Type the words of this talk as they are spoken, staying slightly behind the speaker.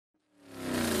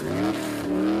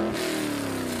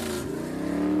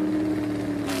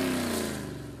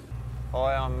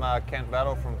Hi, I'm Kent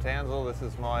Battle from Townsville. This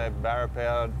is my Barra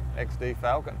powered XD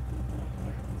Falcon.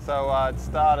 So it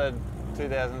started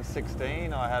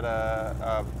 2016. I had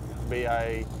a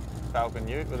BA Falcon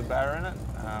Ute with a Barra in it.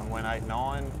 Went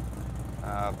 8.9.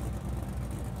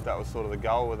 That was sort of the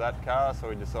goal with that car, so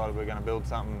we decided we were going to build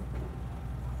something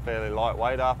fairly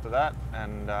lightweight after that,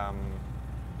 and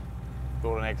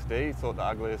bought an XD. Thought the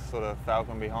ugliest sort of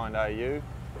Falcon behind AU.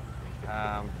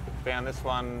 Found this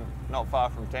one not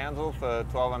far from Townsville for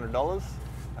 $1,200,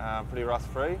 pretty rust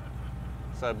free.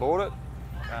 So bought it,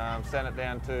 sent it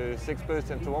down to 6 Boost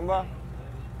in Toowoomba,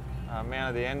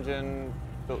 mounted the engine,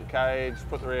 built the cage,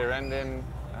 put the rear end in,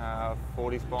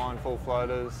 40 spine, full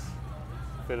floaters,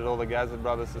 fitted all the Gazzard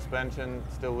Brothers suspension,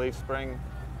 still leaf spring.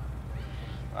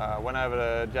 Went over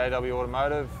to JW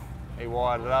Automotive, he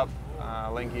wired it up,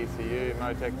 link ECU,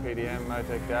 Motec PDM,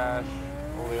 Motec dash,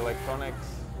 all the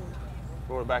electronics.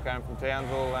 Brought it back home from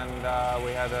Townsville, and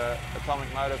we had an atomic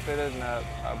motor fitted and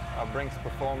a Brinks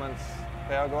Performance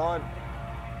power glide.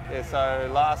 Yeah,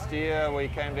 so last year we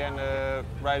came down to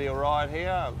Radial Ride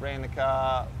here, ran the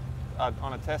car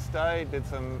on a test day, did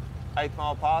some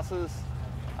 8-mile passes,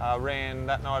 ran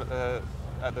that night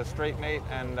at the street meet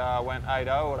and went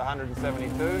 8.0 at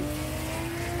 172.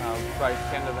 Raced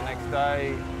Kenda the next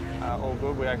day, all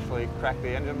good. We actually cracked the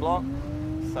engine block.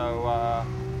 So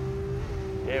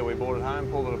yeah, we brought it home,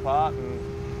 pulled it apart,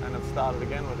 and have started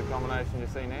again with the combination you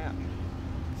see now.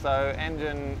 So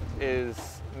engine is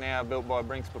now built by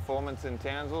Brinks Performance in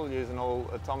Townsville, using all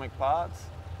atomic parts.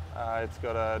 It's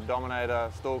got a Dominator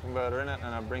stall converter in it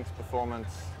and a Brinks Performance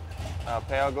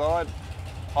power glide.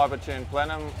 Hypertune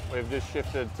plenum. We've just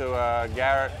shifted to a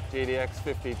Garrett GDX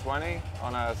 5020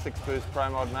 on a 6 Boost Pro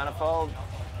Mod manifold,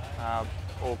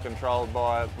 all controlled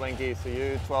by link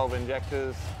ECU, 12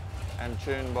 injectors, and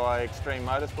tuned by Extreme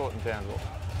Motorsport in Townsville.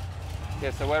 Yeah,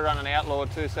 so we're running Outlaw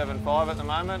 275 at the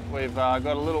moment. We've got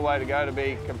a little way to go to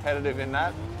be competitive in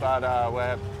that, but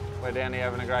we're down here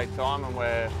having a great time, and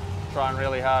we're trying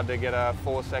really hard to get a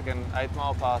 4-second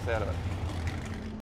 8-mile pass out of it.